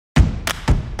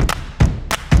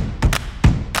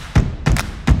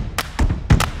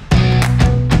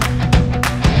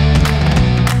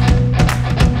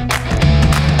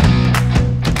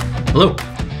Hello,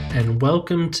 and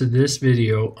welcome to this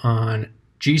video on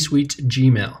G Suite's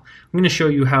Gmail. I'm going to show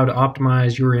you how to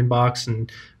optimize your inbox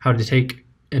and how to take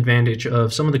advantage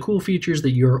of some of the cool features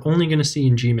that you're only going to see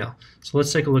in Gmail. So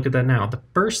let's take a look at that now. The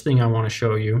first thing I want to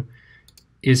show you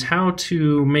is how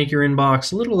to make your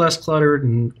inbox a little less cluttered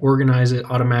and organize it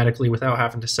automatically without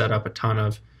having to set up a ton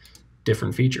of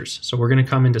different features. So we're going to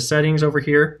come into settings over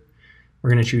here. We're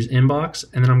going to choose inbox,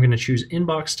 and then I'm going to choose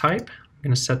inbox type. I'm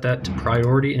going to set that to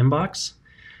priority inbox,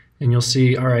 and you'll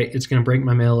see, all right, it's going to break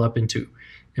my mail up into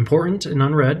important and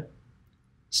unread,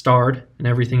 starred, and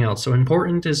everything else. So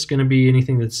important is going to be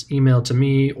anything that's emailed to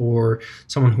me or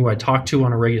someone who I talk to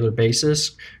on a regular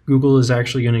basis. Google is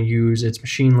actually going to use its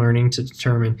machine learning to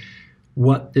determine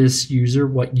what this user,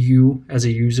 what you as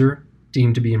a user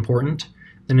deem to be important.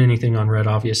 Then anything unread,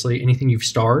 obviously. Anything you've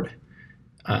starred.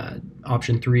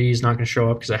 Option 3 is not going to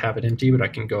show up because I have it empty, but I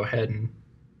can go ahead and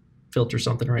filter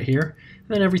something right here,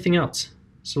 and then everything else.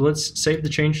 So let's save the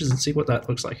changes and see what that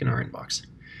looks like in our inbox.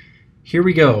 Here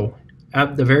we go.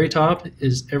 At the very top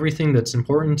is everything that's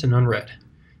important and unread.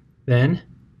 Then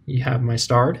you have my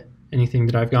starred, anything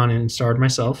that I've gone in and starred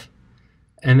myself,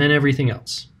 and then everything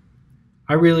else.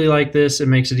 I really like this. It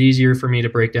makes it easier for me to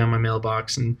break down my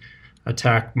mailbox and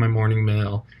attack my morning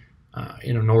mail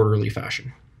in an orderly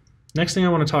fashion. Next thing I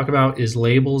want to talk about is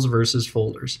labels versus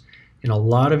folders. In a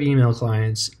lot of email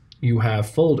clients, you have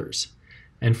folders,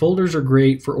 and folders are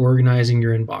great for organizing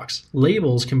your inbox.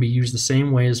 Labels can be used the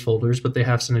same way as folders, but they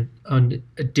have some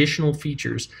additional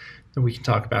features that we can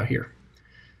talk about here.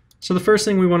 So the first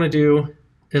thing we want to do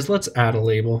is let's add a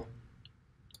label.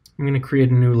 I'm going to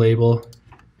create a new label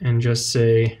and just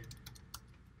say,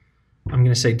 I'm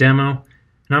going to say demo,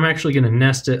 and I'm actually going to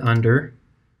nest it under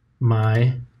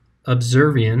my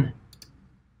Observian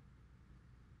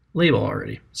label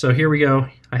already. So here we go.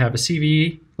 I have a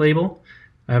CVE label,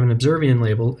 I have an Observian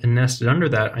label, and nested under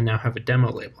that I now have a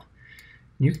demo label.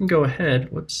 You can go ahead,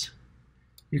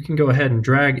 you can go ahead and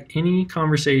drag any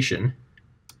conversation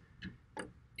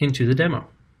into the demo.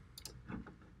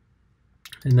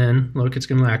 And then look, it's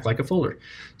going to act like a folder.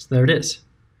 So there it is.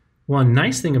 One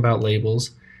nice thing about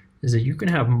labels is that you can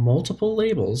have multiple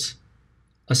labels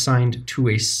assigned to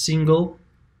a single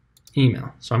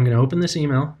email. So I'm going to open this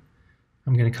email,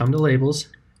 I'm going to come to labels,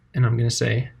 and I'm going to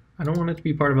say, I don't want it to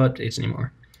be part of updates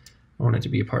anymore. I want it to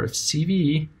be a part of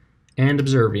CVE and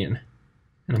Observian,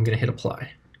 and I'm going to hit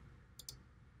apply.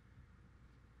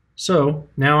 So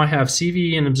now I have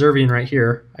CVE and Observian right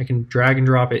here. I can drag and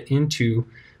drop it into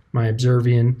my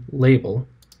Observian label,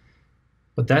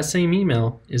 but that same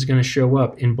email is going to show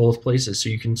up in both places, so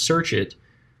you can search it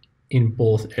in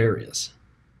both areas.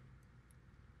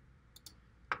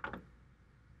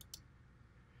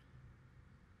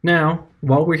 Now,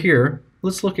 while we're here,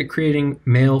 let's look at creating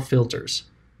mail filters.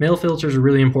 Mail filters are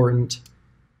really important,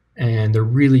 and they're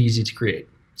really easy to create.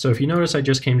 So if you notice, I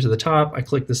just came to the top, I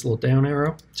clicked this little down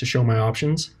arrow to show my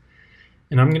options,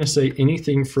 and I'm going to say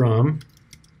anything from,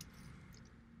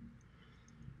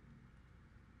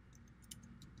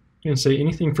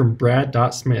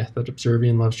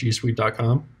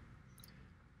 brad.smith@observianlovesgsuite.com.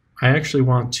 I actually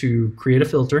want to create a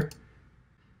filter,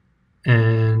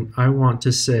 and I want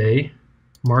to say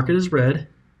mark it as read,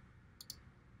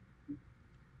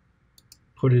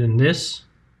 put it in this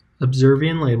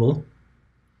Observian label,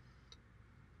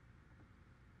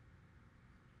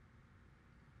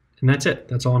 and that's it.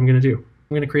 That's all I'm going to do. I'm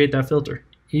going to create that filter.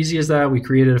 Easy as that. We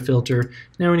created a filter.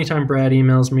 Now anytime Brad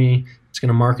emails me, it's going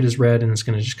to mark it as read, and it's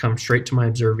going to just come straight to my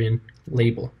Observian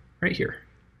label right here.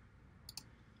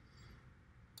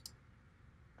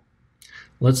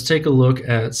 Let's take a look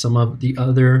at some of the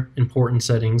other important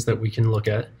settings that we can look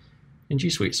at in G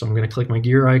Suite. So I'm going to click my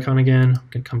gear icon again. I'm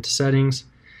going to come to settings,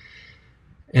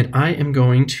 and I am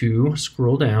going to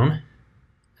scroll down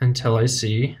until I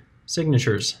see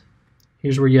signatures.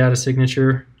 Here's where you add a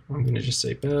signature. I'm going to just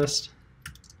say best.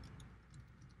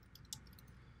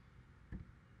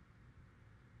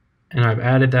 And I've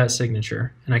added that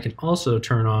signature, and I can also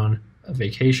turn on a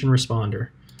vacation responder.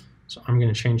 So I'm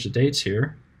going to change the dates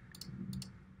here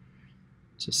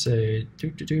to say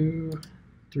through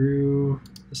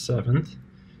the 7th. I'm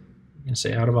going to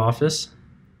say out of office,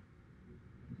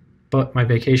 but my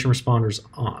vacation responder is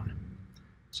on.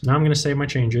 So now I'm going to save my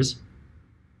changes,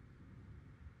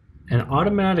 and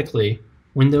automatically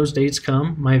when those dates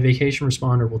come, my vacation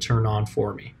responder will turn on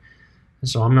for me. And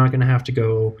so I'm not going to have to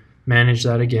go manage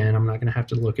that again. I'm not going to have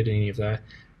to look at any of that.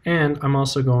 And I'm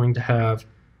also going to have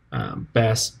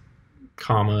best,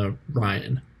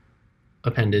 Ryan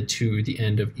appended to the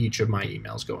end of each of my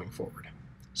emails going forward.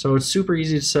 So it's super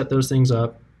easy to set those things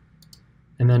up.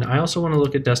 And then I also want to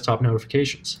look at desktop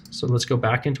notifications. So let's go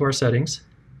back into our settings.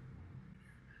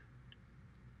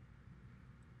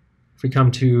 If we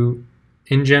come to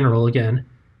in general again,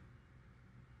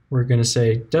 we're going to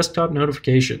say desktop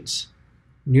notifications,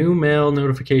 new mail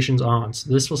notifications on.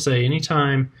 So this will say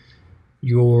anytime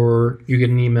you get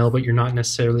an email but you're not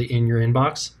necessarily in your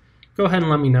inbox, go ahead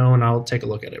and let me know and I'll take a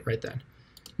look at it right then.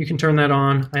 You can turn that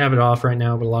on. I have it off right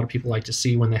now, but a lot of people like to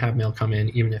see when they have mail come in,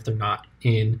 even if they're not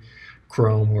in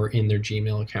Chrome or in their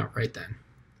Gmail account right then.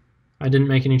 I didn't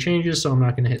make any changes, so I'm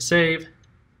not going to hit save,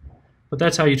 but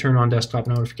that's how you turn on desktop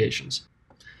notifications.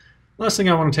 Last thing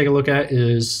I want to take a look at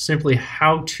is simply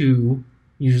how to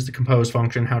use the compose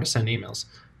function, how to send emails.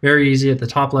 Very easy. At the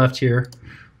top left here,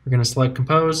 we're going to select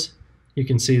compose. You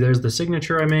can see there's the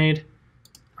signature I made.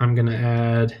 I'm going to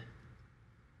add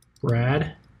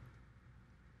Brad.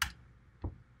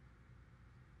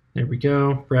 There we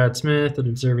go, Brad Smith at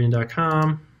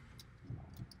Observian.com.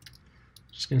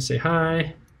 Just going to say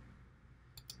hi.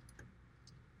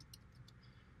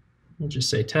 We'll just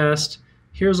say test.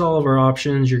 Here's all of our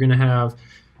options. You're going to have a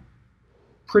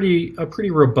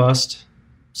pretty robust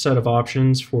set of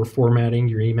options for formatting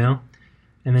your email.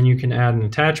 And then you can add an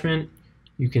attachment.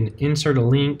 You can insert a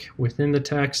link within the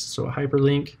text, so a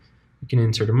hyperlink. You can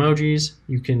insert emojis.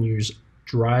 You can use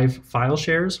Drive file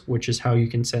shares, which is how you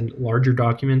can send larger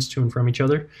documents to and from each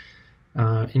other.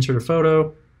 Insert a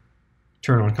photo,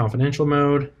 turn on confidential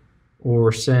mode,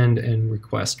 or send and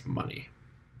request money.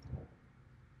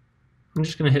 I'm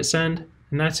just going to hit send,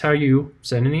 and that's how you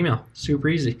send an email. Super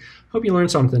easy. Hope you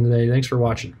learned something today. Thanks for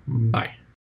watching. Bye.